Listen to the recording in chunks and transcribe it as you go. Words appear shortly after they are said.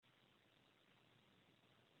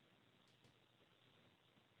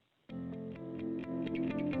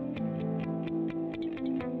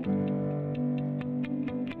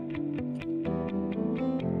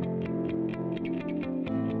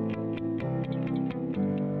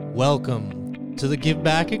Welcome to the Give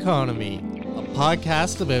Back Economy, a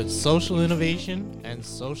podcast about social innovation and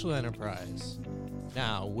social enterprise.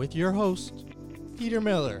 Now, with your host, Peter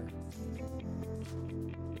Miller.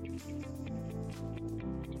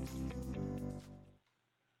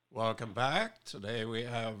 Welcome back. Today we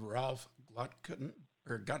have Ralph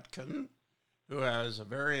Gutkin, who has a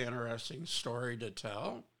very interesting story to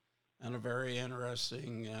tell and a very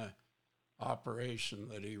interesting operation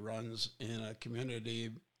that he runs in a community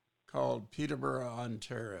called Peterborough,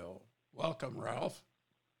 Ontario. Welcome, Ralph.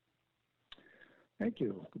 Thank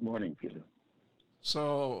you. Good morning, Peter.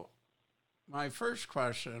 So my first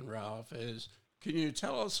question, Ralph, is can you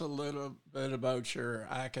tell us a little bit about your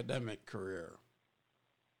academic career?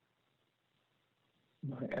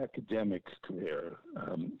 My academic career,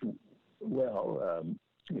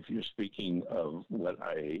 if you're speaking of what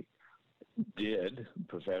I did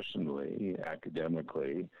professionally,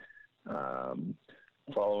 academically,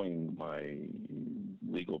 following my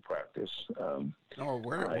legal practice.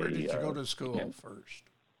 Where did you go to school first?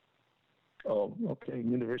 Oh, okay,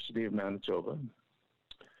 University of Manitoba.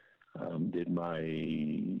 Did my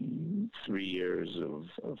 3 years of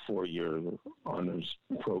a 4-year honors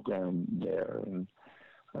program there in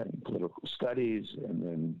political studies, and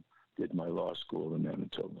then did my law school in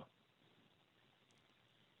Manitoba.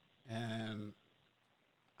 And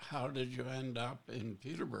how did you end up in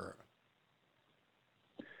Peterborough?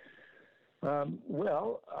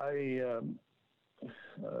 About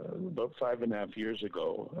 5.5 years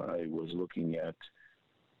ago, I was looking at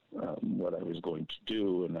what I was going to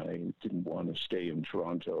do, and I didn't want to stay in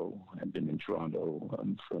Toronto. I'd been in Toronto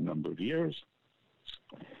for a number of years,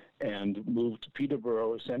 and moved to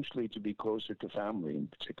Peterborough essentially to be closer to family, in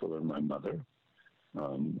particular my mother.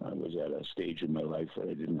 I was at a stage in my life where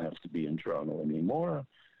I didn't have to be in Toronto anymore,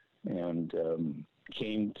 and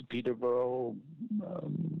came to Peterborough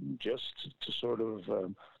just to sort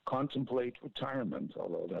of contemplate retirement,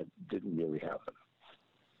 although that didn't really happen.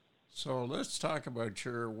 So let's talk about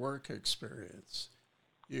your work experience.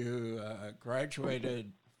 You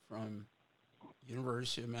graduated from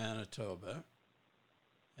University of Manitoba,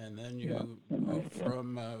 and then you moved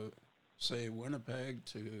from, say, Winnipeg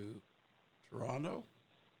to Toronto?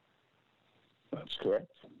 That's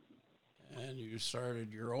correct. And you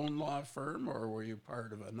started your own law firm, or were you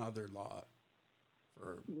part of another law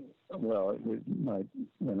firm? Well,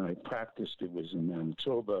 when I practiced, it was in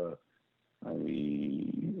Manitoba. I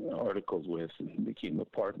articled with and became a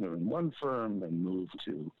partner in one firm and moved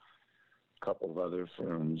to a couple of other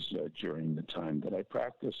firms during the time that I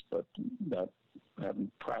practiced, but that I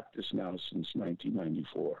haven't practiced now since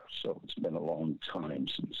 1994, so it's been a long time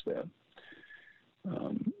since then.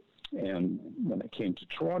 And when I came to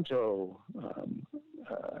Toronto,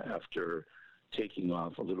 after taking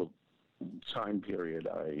off a little time period,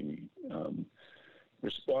 I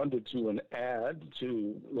responded to an ad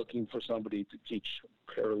looking for somebody to teach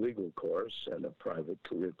paralegal course at a private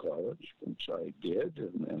career college, which I did,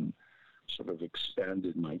 and then sort of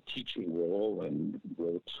expanded my teaching role and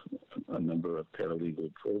wrote a number of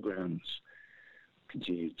paralegal programs,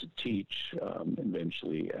 continued to teach,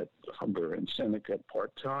 eventually at Humber and Seneca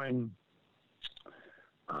part-time.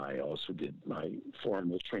 I also did my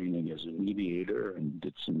formal training as a mediator and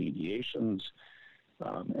did some mediations,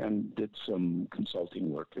 and did some consulting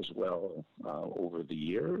work as well over the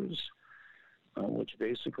years, which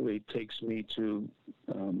basically takes me to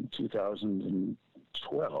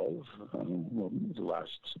 2012, the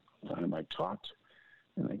last time I taught,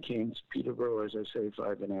 and I came to Peterborough, as I say,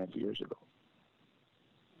 5.5 years ago.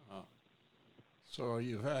 So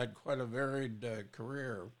you've had quite a varied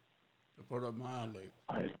career, to put it mildly.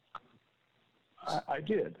 I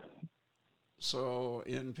did. So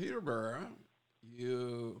in Peterborough,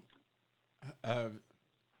 you have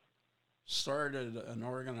started an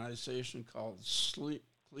organization called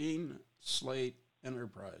Clean Slate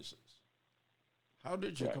Enterprises. How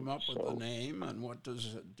did you come up with the name, and what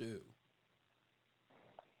does it do?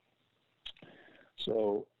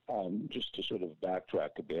 So just to sort of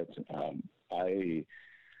backtrack a bit,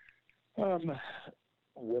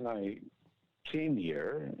 when I came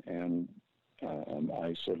here and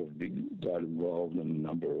I sort of got involved in a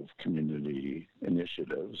number of community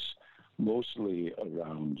initiatives, mostly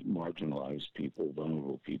around marginalized people,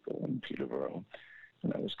 vulnerable people in Peterborough.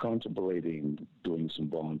 And I was contemplating doing some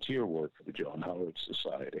volunteer work for the John Howard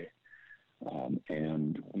Society.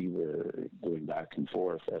 And we were going back and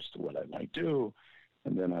forth as to what I might do.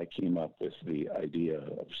 And then I came up with the idea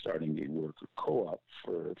of starting a worker co-op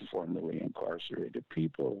for formerly incarcerated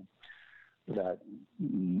people. That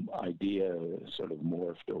idea sort of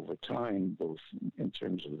morphed over time, both in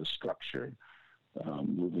terms of the structure,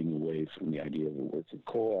 moving away from the idea of a worker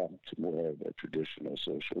co-op to more of a traditional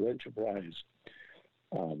social enterprise.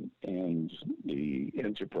 And the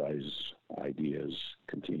enterprise ideas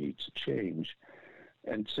continued to change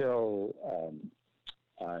until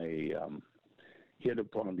I hit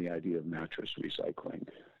upon the idea of mattress recycling.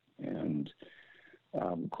 And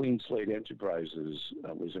Clean Slate Enterprises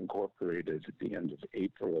was incorporated at the end of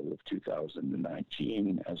April of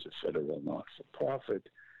 2019 as a federal not-for-profit,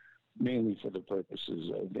 mainly for the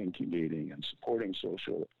purposes of incubating and supporting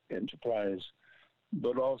social enterprise,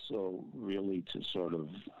 but also really to sort of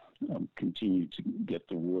continue to get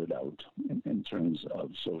the word out in terms of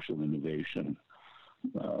social innovation,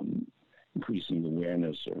 increasing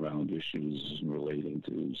awareness around issues relating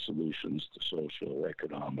to solutions to social,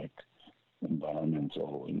 economic,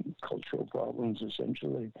 environmental, and cultural problems,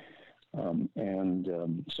 essentially.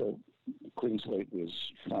 So Clean Slate was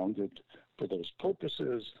founded for those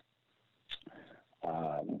purposes.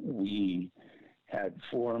 We had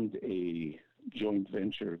formed a joint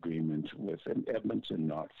venture agreement with an Edmonton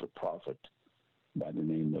not-for-profit by the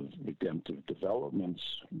name of Redemptive Developments.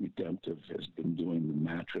 Redemptive has been doing the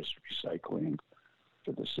mattress recycling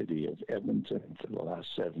for the city of Edmonton for the last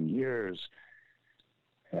 7 years.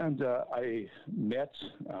 And I met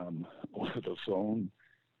over the phone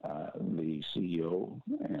the CEO,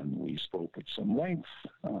 and we spoke at some length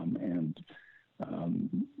and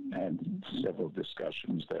had several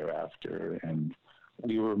discussions thereafter. And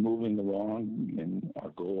we were moving along in our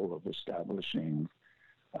goal of establishing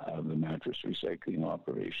the mattress recycling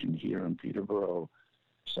operation here in Peterborough,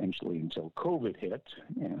 essentially until COVID hit.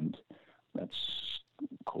 And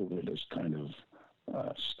COVID has kind of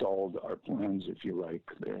stalled our plans, if you like.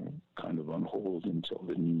 They're kind of on hold until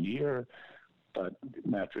the new year. But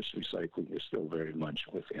mattress recycling is still very much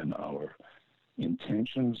within our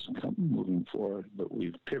intentions moving forward, but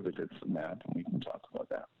we've pivoted from that, and we can talk about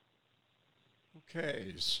that.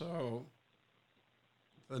 Okay, so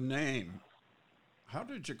the name. How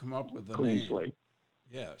did you come up with the Clean name? Slate.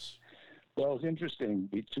 Yes. Well, it's interesting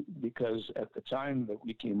because at the time that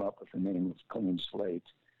we came up with the name of Clean Slate,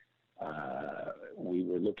 we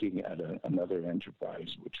were looking at another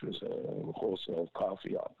enterprise, which was a wholesale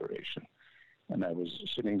coffee operation. And I was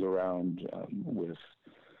sitting around with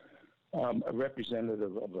a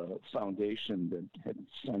representative of a foundation that had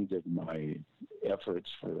funded my efforts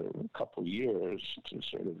for a couple years to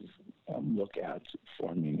sort of look at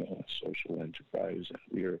forming a social enterprise. And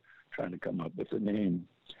we were trying to come up with a name.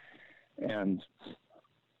 And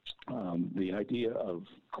the idea of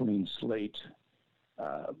Clean Slate,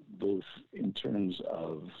 both in terms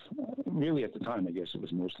of, really at the time, I guess it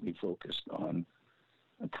was mostly focused on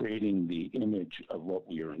creating the image of what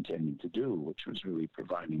we were intending to do, which was really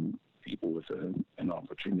providing people with an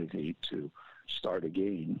opportunity to start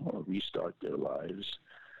again or restart their lives.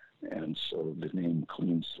 And so the name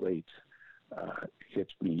Clean Slate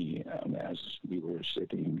hit me as we were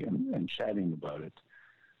sitting and chatting about it.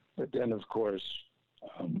 But then, of course,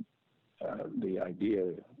 the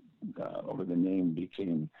idea or the name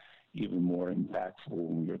became even more impactful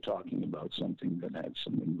when we were talking about something that had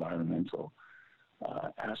some environmental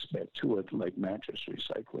aspect to it, like mattress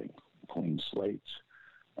recycling. Clean slates.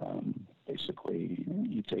 Basically,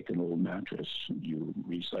 you take an old mattress, you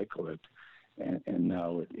recycle it, and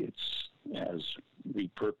now it has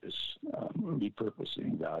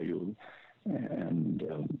repurposing value and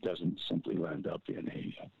doesn't simply land up in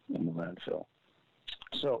a landfill.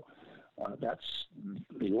 So that's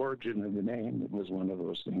the origin of the name. It was one of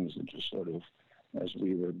those things that just sort of, as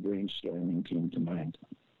we were brainstorming, came to mind.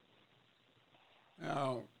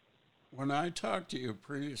 Now, when I talked to you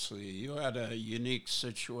previously, you had a unique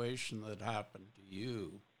situation that happened to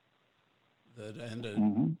you that ended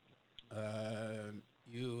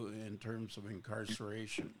you in terms of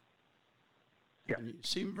incarceration. Yeah. And you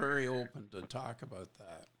seem very open to talk about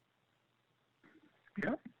that.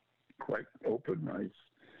 Yeah, quite open. I've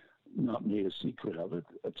not made a secret of it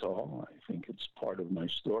at all. I think it's part of my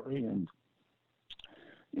story. And,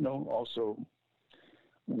 also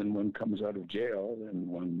when one comes out of jail and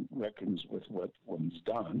one reckons with what one's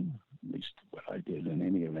done, at least what I did in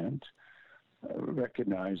any event,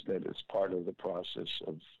 recognize that it's part of the process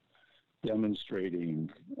of demonstrating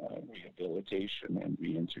rehabilitation and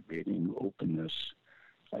reintegrating openness,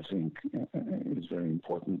 I think, is very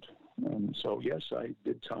important. So, yes, I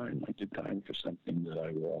did time. I did time for something that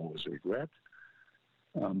I will always regret.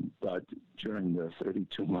 But during the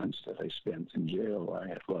 32 months that I spent in jail, I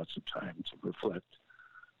had lots of time to reflect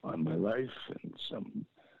on my life and some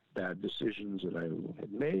bad decisions that I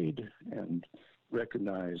had made, and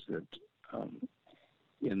recognize that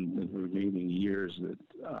in the remaining years that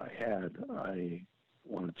I had, I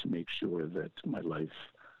wanted to make sure that my life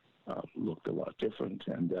looked a lot different,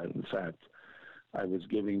 and that, in fact, I was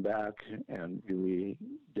giving back and really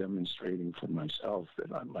demonstrating for myself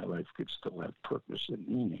that my life could still have purpose and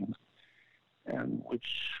meaning, and which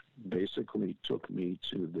basically took me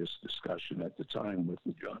to this discussion at the time with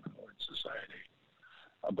the John Howard Society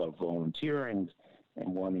about volunteering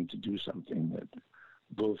and wanting to do something that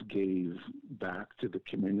both gave back to the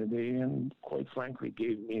community and, quite frankly,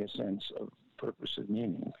 gave me a sense of purpose and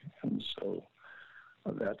meaning. And so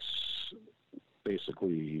that's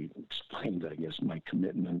basically explained, I guess, my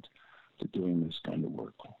commitment to doing this kind of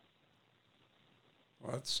work.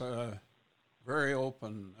 Well, it's very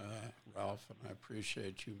open, Ralph, and I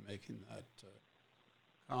appreciate you making that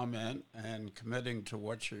comment and committing to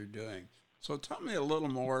what you're doing. So tell me a little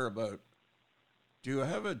more about, do you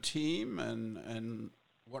have a team, and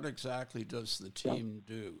what exactly does the team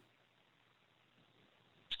do?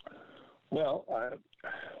 Well,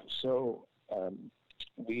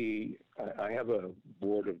 I have a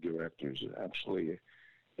board of directors. Actually,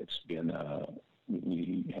 it's been,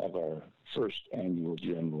 we have our first annual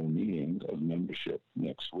general meeting of membership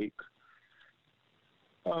next week.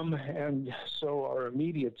 And so our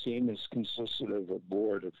immediate team is consisted of a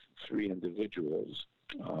board of 3 individuals,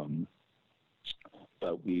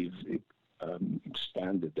 but we've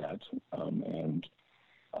expanded that, and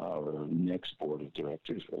our next board of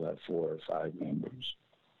directors will have 4 or 5 members.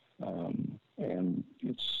 And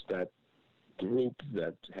it's that group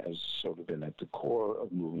that has sort of been at the core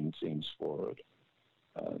of moving things forward.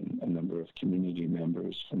 A number of community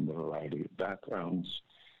members from a variety of backgrounds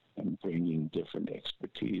and bringing different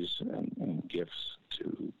expertise and gifts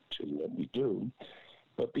to what we do.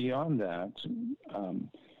 But beyond that,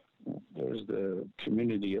 there's the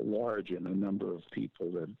community at large and a number of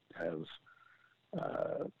people that have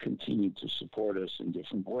continued to support us in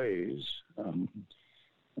different ways,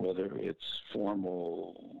 whether it's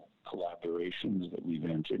formal collaborations that we've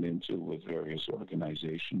entered into with various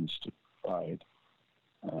organizations to provide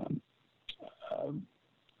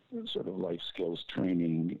sort of life skills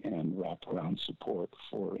training and wraparound support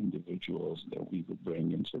for individuals that we would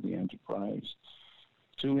bring into the enterprise,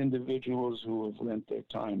 to individuals who have lent their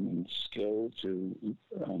time and skill to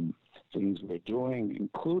things we're doing,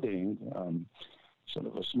 including sort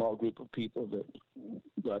of a small group of people that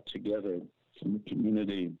got together from the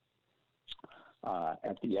community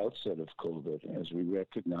at the outset of COVID, as we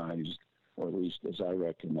recognized, or at least as I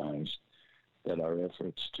recognized, that our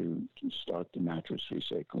efforts to start the mattress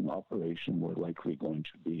recycling operation were likely going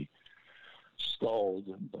to be stalled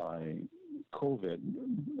by COVID.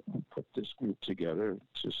 I put this group together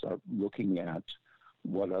to start looking at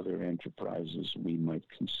what other enterprises we might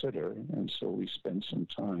consider. And so we spent some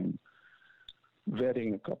time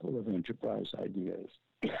vetting a couple of enterprise ideas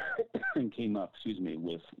and came up,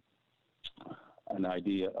 with an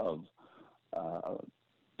idea of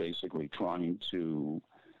basically trying to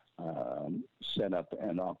set up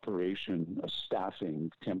an operation, a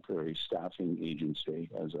temporary staffing agency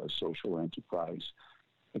as a social enterprise,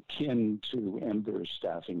 akin to Ember's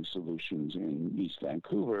Staffing Solutions in East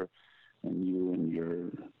Vancouver. And you and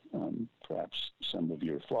your, perhaps some of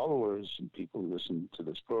your followers and people who listen to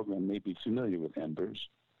this program may be familiar with Ember's.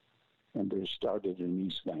 Ember's started in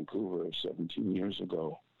East Vancouver 17 years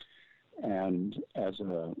ago. And as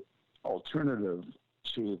an alternative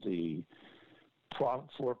to the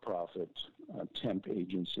for-profit temp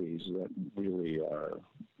agencies that really are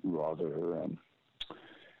rather,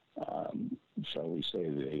 shall we say,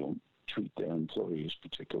 they don't treat their employees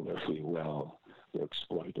particularly well. They're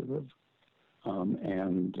exploitative.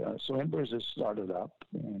 So Embers has started up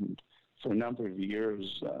and for a number of years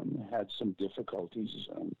had some difficulties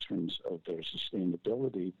in terms of their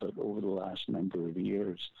sustainability, but over the last number of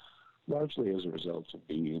years, largely as a result of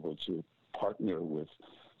being able to partner with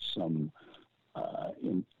some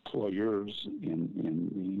employers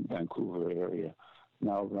in the Vancouver area,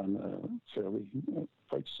 now run a fairly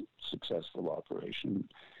quite successful operation.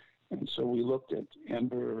 And so we looked at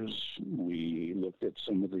Embers, we looked at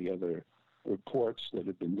some of the other reports that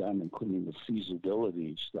have been done, including the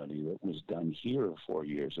feasibility study that was done here 4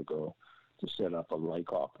 years ago to set up a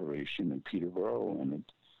like operation in Peterborough, and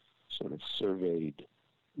it sort of surveyed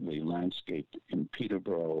the landscape in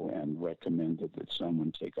Peterborough and recommended that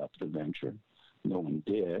someone take up the venture. No one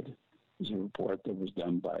did. It was a report that was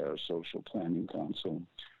done by our Social Planning Council,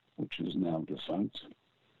 which is now defunct.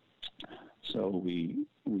 So we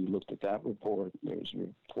looked at that report. There's a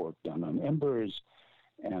report done on Embers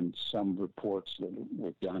and some reports that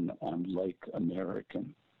were done on like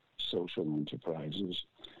American social enterprises.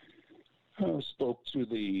 spoke to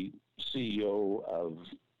the CEO of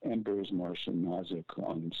Embers, Marcia Nozick,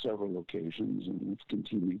 on several occasions, and we've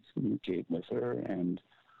continued to communicate with her, and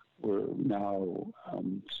we're now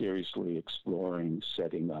seriously exploring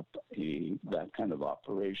setting up that kind of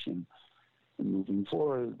operation. And moving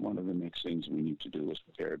forward, one of the next things we need to do is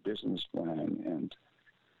prepare a business plan and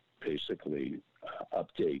basically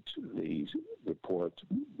update the report,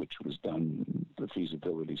 which was done, the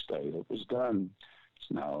feasibility study that was done.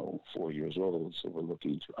 It's now 4 years old, so we're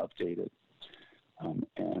looking to update it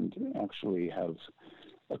and actually have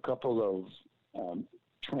a couple of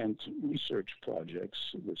Trent research projects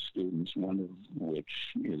with students, one of which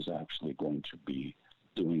is actually going to be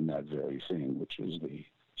doing that very thing, which is the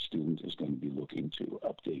student is going to be looking to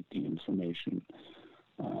update the information.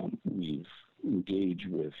 We've engaged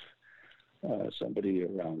with somebody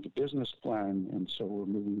around the business plan, and so we're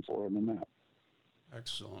moving forward on that.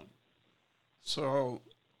 Excellent. So,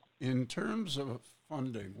 in terms of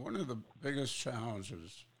funding, one of the biggest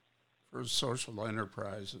challenges for social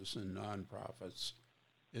enterprises and nonprofits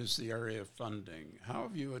is the area of funding. How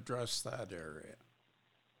have you addressed that area?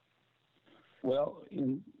 Well,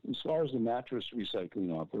 as far as the mattress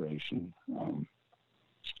recycling operation,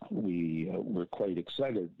 we're quite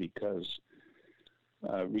excited because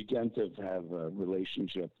Regentive have a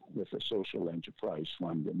relationship with a social enterprise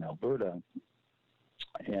fund in Alberta,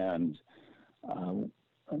 and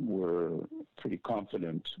we're pretty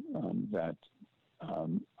confident that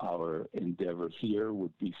our endeavor here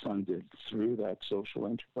would be funded through that social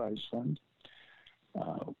enterprise fund.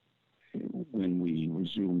 When we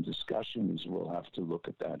resume discussions, we'll have to look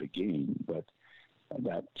at that again, but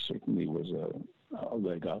that certainly was a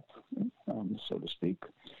leg up, so to speak.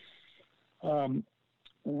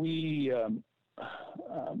 We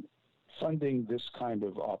funding this kind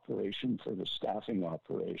of operation for the staffing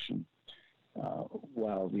operation,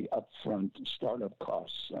 while the upfront startup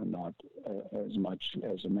costs are not as much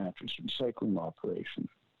as a mattress recycling operation.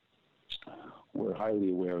 We're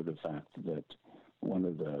highly aware of the fact that one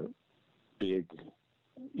of the big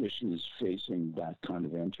issues facing that kind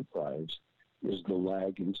of enterprise is the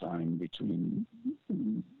lag in time between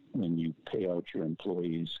when you pay out your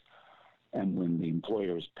employees and when the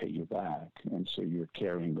employers pay you back. And so you're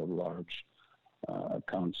carrying a large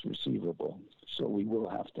accounts receivable. So we will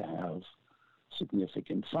have to have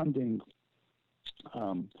significant funding.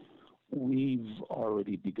 We've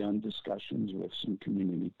already begun discussions with some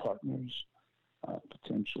community partners,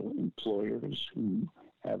 potential employers who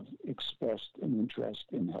have expressed an interest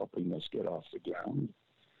in helping us get off the ground.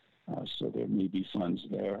 So there may be funds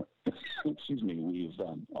there. Excuse me. We've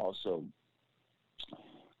also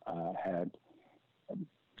had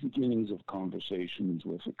beginnings of conversations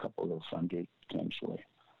with a couple of funders potentially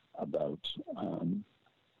about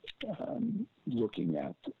looking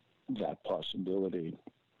at that possibility.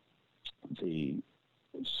 The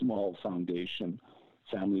small foundation,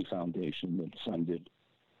 family foundation that funded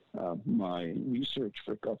my research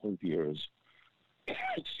for a couple of years,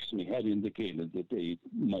 excuse me, had indicated that they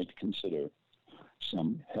might consider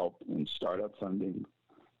some help in startup funding.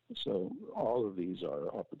 So all of these are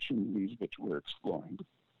opportunities which we're exploring.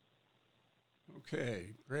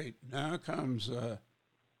 Okay, great. Now comes,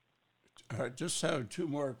 I just have two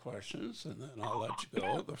more questions, and then I'll let you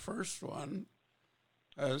go. The first one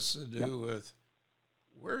has to do with,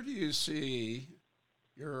 where do you see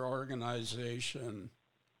your organization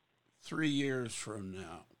 3 years from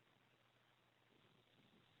now?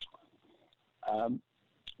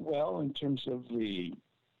 Well, in terms of the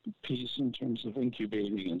piece, in terms of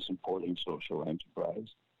incubating and supporting social enterprise,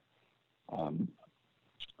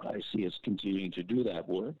 I see us continuing to do that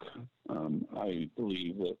work. I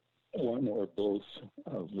believe that one or both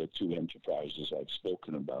of the two enterprises I've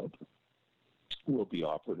spoken about will be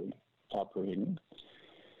operating,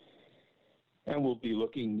 and we'll be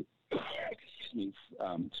looking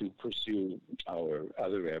to pursue our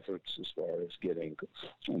other efforts as far as getting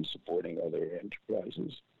and supporting other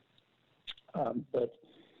enterprises. But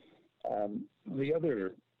the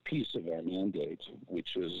other piece of our mandate,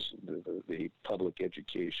 which is the public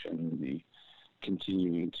education, the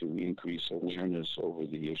continuing to increase awareness over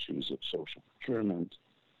the issues of social procurement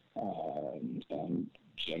and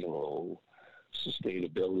general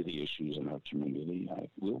sustainability issues in our community, I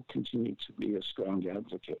will continue to be a strong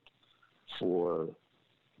advocate for,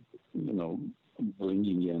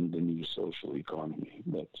 bringing in the new social economy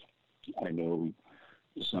that I know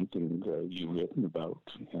is something you've written about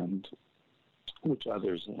and which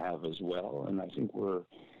others have as well. And I think we're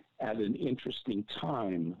at an interesting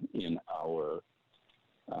time in our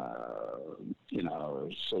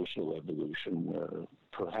social evolution where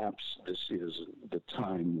perhaps this is the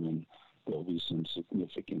time when there'll be some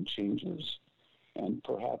significant changes, and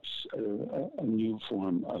perhaps a new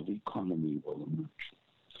form of economy will emerge.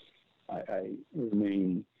 I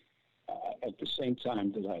remain, at the same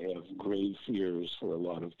time that I have grave fears for a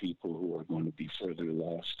lot of people who are going to be further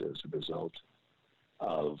lost as a result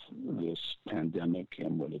of this pandemic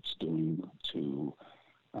and what it's doing to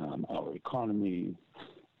our economy.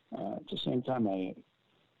 At the same time, I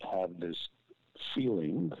have this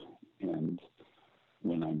feeling, and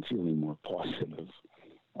when I'm feeling more positive,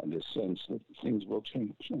 this sense that things will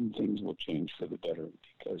change, and things will change for the better,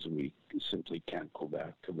 because we simply can't go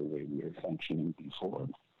back to the way we were functioning before.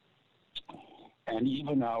 And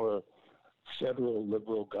even our federal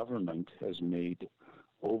Liberal government has made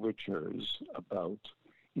overtures about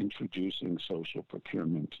introducing social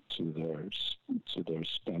procurement to their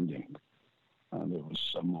spending. There was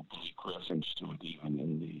some oblique reference to it even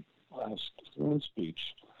in the last Flynn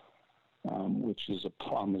speech, which is a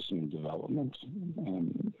promising development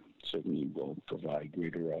and certainly will provide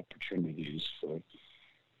greater opportunities for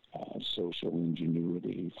social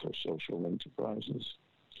ingenuity, for social enterprises.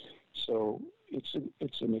 So it's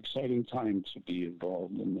an exciting time to be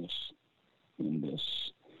involved in this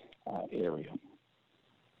area.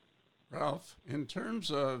 Ralph, in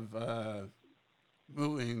terms of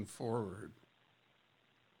moving forward,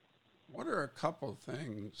 what are a couple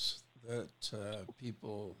things that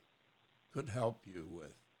people could help you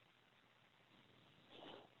with?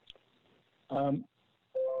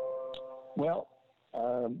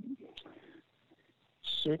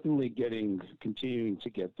 Certainly continuing to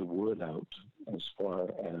get the word out as far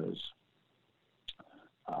as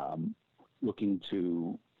looking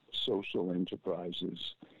to social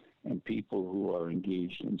enterprises and people who are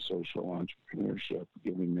engaged in social entrepreneurship,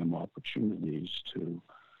 giving them opportunities to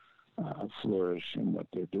flourish in what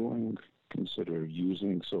they're doing, consider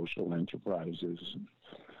using social enterprises,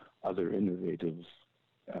 other innovative,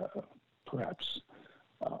 perhaps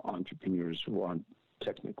entrepreneurs who aren't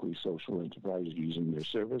technically social enterprises using their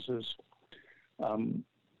services.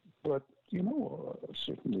 But,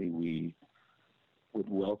 certainly we would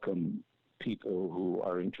welcome people who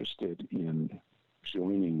are interested in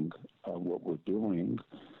joining what we're doing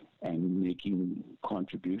and making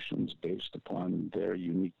contributions based upon their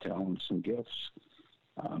unique talents and gifts.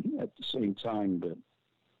 At the same time that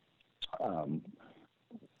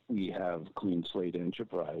we have Clean Slate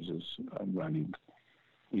Enterprises running,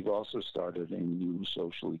 we've also started a new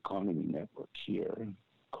social economy network here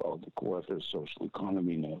called the Kawartha Social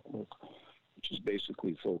Economy Network, which is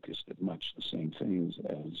basically focused at much the same things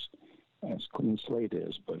as Clean Slate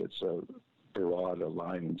is, but it's a broad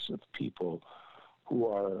alliance of people who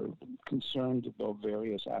are concerned about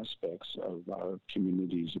various aspects of our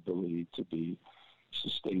community's ability to be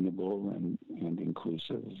sustainable and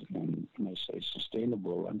inclusive. And when I say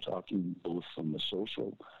sustainable, I'm talking both from a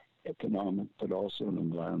social, economic, but also an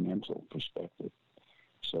environmental perspective.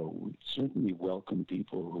 So we certainly welcome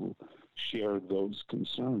people who share those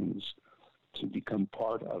concerns to become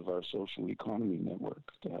part of our social economy network,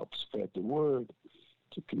 to help spread the word,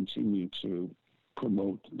 to continue to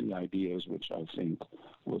promote the ideas which I think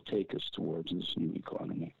will take us towards this new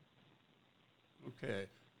economy. Okay.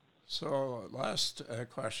 So last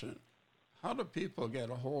question. How do people get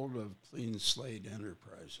a hold of Clean Slate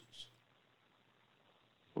Enterprises?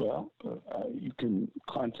 Well, you can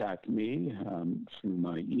contact me through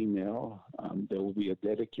my email. There will be a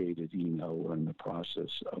dedicated email. We're in the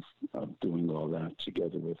process of doing all that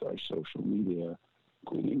together with our social media,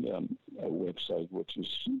 including a website which is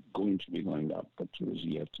going to be going up, but is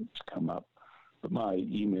yet to come up. But my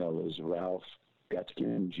email is Ralph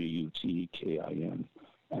Gutkin, Gutkin,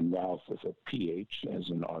 and Ralph with a PH as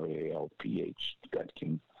in RALPH,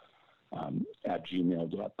 Gutkin, at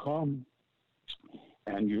gmail.com.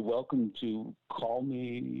 And you're welcome to call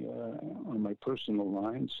me on my personal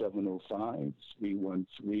line,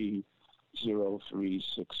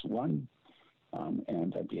 705-313-0361.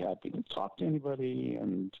 And I'd be happy to talk to anybody.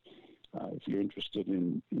 And if you're interested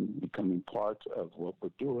in becoming part of what we're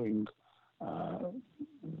doing,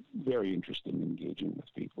 very interested in engaging with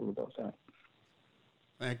people about that.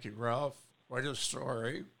 Thank you, Ralph. Quite a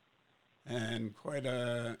story and quite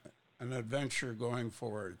an adventure going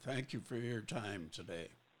forward. Thank you for your time today.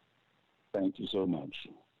 Thank you so much.